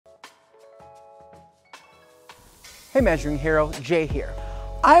Hey Measuring Hero, Jay here.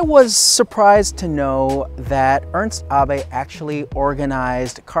 I was surprised to know that Ernst Abbe actually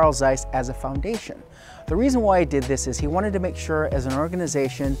organized Carl ZEISS as a foundation. The reason why he did this is he wanted to make sure as an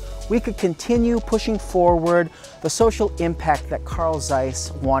organization we could continue pushing forward the social impact that Carl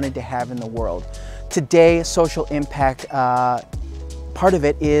ZEISS wanted to have in the world. Today, social impact, part of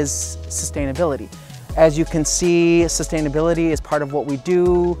it is sustainability. As you can see, sustainability is part of what we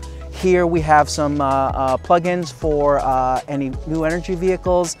do. Here we have some plugins for any new energy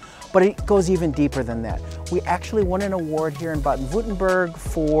vehicles, but it goes even deeper than that. We actually won an award here in Baden-Württemberg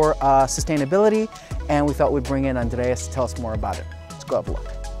for sustainability, and we thought we'd bring in Andreas to tell us more about it. Let's go have a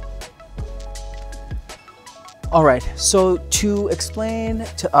look. All right, so to explain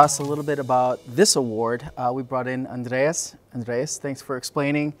to us a little bit about this award, we brought in Andreas. Andreas, thanks for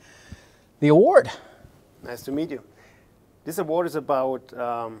explaining the award. Nice to meet you. This award is about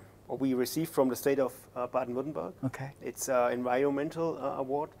what we received from the state of Baden-Württemberg. Okay. It's an environmental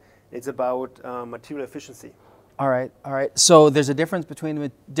award. It's about material efficiency. All right, all right. So there's a difference between the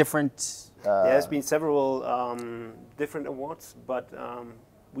different... There has been several different awards, but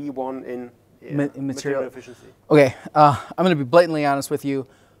we won in material efficiency. Okay, I'm going to be blatantly honest with you.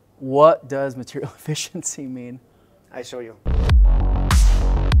 What does material efficiency mean? I show you.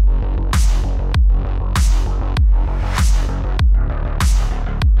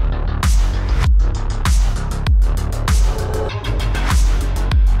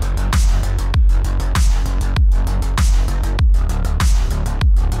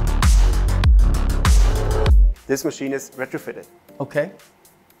 This machine is retrofitted. Okay.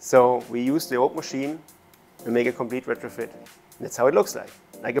 So we use the old machine and make a complete retrofit. That's how it looks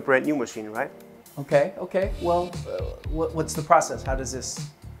like a brand new machine, right? Okay, okay. Well, what's the process? How does this...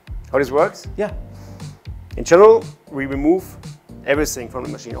 How this works? Yeah. In general, we remove everything from the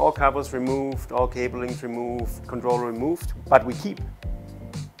machine. All covers removed, all cablings removed, controller removed, but we keep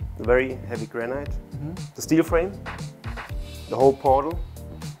the very heavy granite, the steel frame, the whole portal.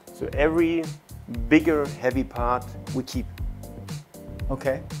 So every bigger, heavy part we keep.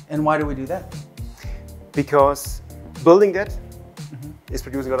 Okay, and why do we do that? Because building that is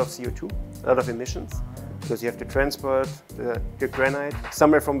producing a lot of CO2, a lot of emissions, because you have to transport the granite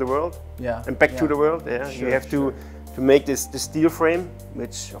somewhere from the world and back to the world. Yeah, Sure, you have to make this steel frame,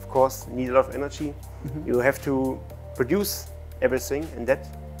 which of course needs a lot of energy. You have to produce everything, and that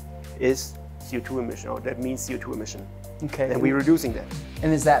is CO2 emission, or that means CO2 emission. Okay. And we're reducing that.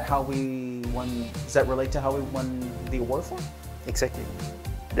 And is that how we won, does that relate to how we won the award for? Exactly.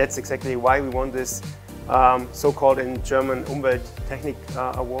 That's exactly why we won this so-called in German Umwelttechnik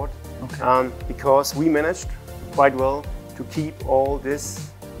award. Okay. Because we managed quite well to keep all this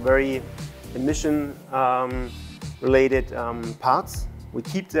very emission related parts. We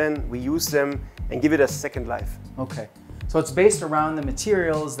keep them, we use them, and give it a second life. Okay. So it's based around the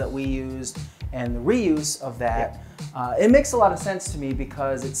materials that we used and the reuse of that. Yeah. It makes a lot of sense to me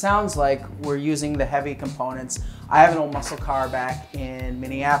because it sounds like we're using the heavy components. I have an old muscle car back in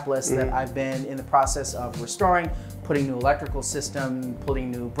Minneapolis that I've been in the process of restoring, putting new electrical system,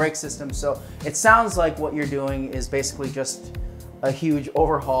 putting new brake system. So it sounds like what you're doing is basically just a huge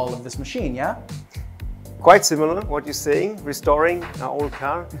overhaul of this machine, yeah? Quite similar what you're saying, restoring our old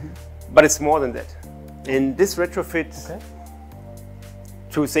car, but it's more than that. In this retrofit,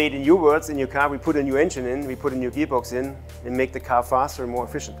 to say it in your words, in your car, we put a new engine in, we put a new gearbox in, and make the car faster and more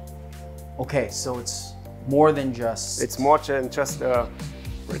efficient. Okay, so it's more than just... It's more than just a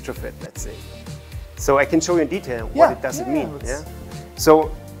retrofit, let's say. So I can show you in detail what it does mean. Yeah?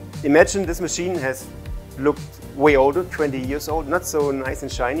 So imagine this machine has looked way older, 20 years old, not so nice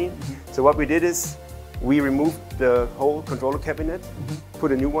and shiny. So what we did is we removed the whole controller cabinet,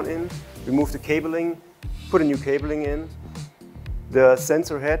 put a new one in, removed the cabling, put a new cabling in. The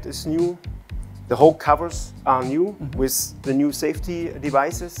sensor head is new. The whole covers are new with the new safety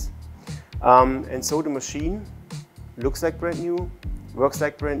devices. And so the machine looks like brand new, works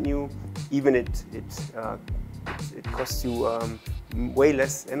like brand new. Even it costs you way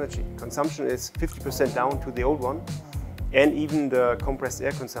less energy. Consumption is 50% down to the old one. And even the compressed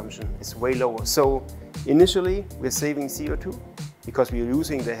air consumption is way lower. So initially we're saving CO2 because we're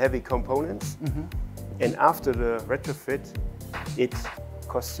using the heavy components. And after the retrofit, it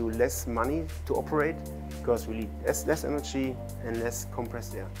costs you less money to operate because we need less energy and less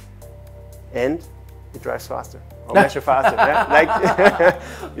compressed air. And it drives faster, or measure faster, like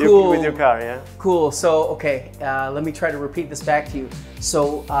cool. with your car, yeah? Cool, so okay, let me try to repeat this back to you.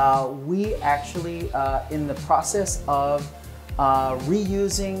 So we actually, in the process of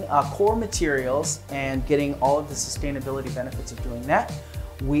reusing core materials and getting all of the sustainability benefits of doing that,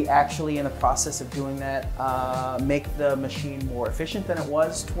 We actually, in the process of doing that, make the machine more efficient than it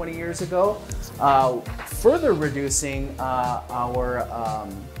was 20 years ago, further reducing our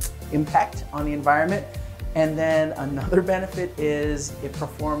impact on the environment. And then another benefit is it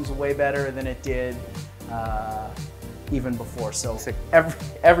performs way better than it did even before. So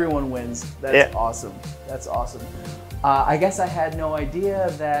everyone wins. That's awesome. That's awesome. I guess I had no idea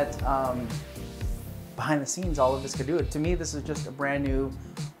that behind the scenes all of this could do it. To me, this is just a brand new,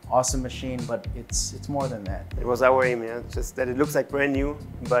 awesome machine, but it's more than that. It was our aim, yeah. Just that it looks like brand new,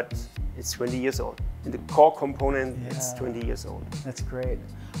 but it's 20 years old. In the core component, it's 20 years old. That's great.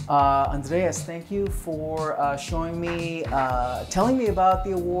 Andreas, thank you for showing me, telling me about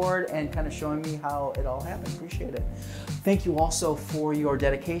the award and kind of showing me how it all happened. Appreciate it. Thank you also for your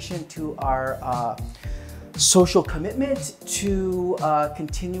dedication to our social commitment to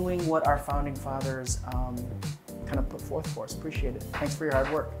continuing what our founding fathers kind of put forth for us. Appreciate it. Thanks for your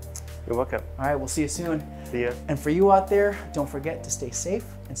hard work. You're welcome. All right, we'll see you soon. See ya. And for you out there, don't forget to stay safe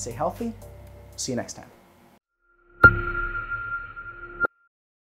and stay healthy. See you next time.